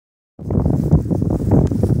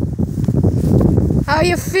How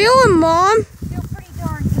you feeling, Mom? Feel pretty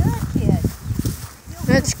darn good, kid.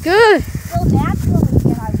 That's good. Feel natural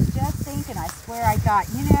again. I was just thinking, I swear I thought,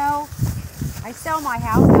 I sell my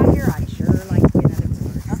house out here. I'd sure like to get another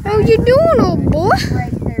one. How you doing, old boy?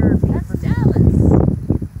 Great therapy. That's Dallas.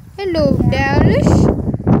 Hello, Dallas.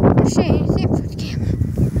 Say anything for the camera.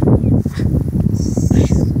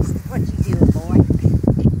 What you doing, boy?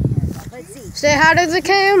 Let's see. Say hi to the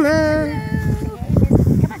camera. Hello. Hey,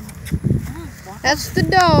 listen, come on. That's the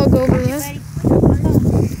dog over there.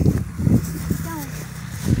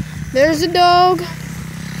 There's the dog.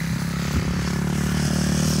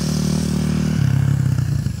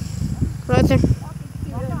 Right there.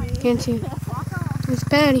 Can't see it. It's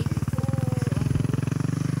Patty.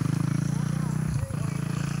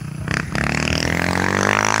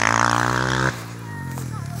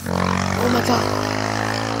 Oh my God.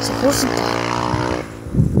 It's a horse and dog.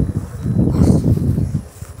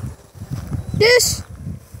 This.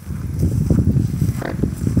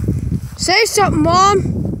 Say something, Mom.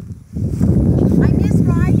 I miss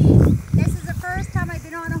riding. This is the first time I've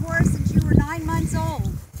been on a horse since you were 9 months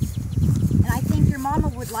old. And I think your mama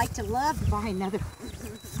would like to love to buy another horse.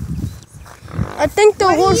 I think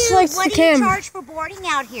the horse likes the camera. What do you charge for boarding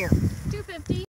out here? $2.50.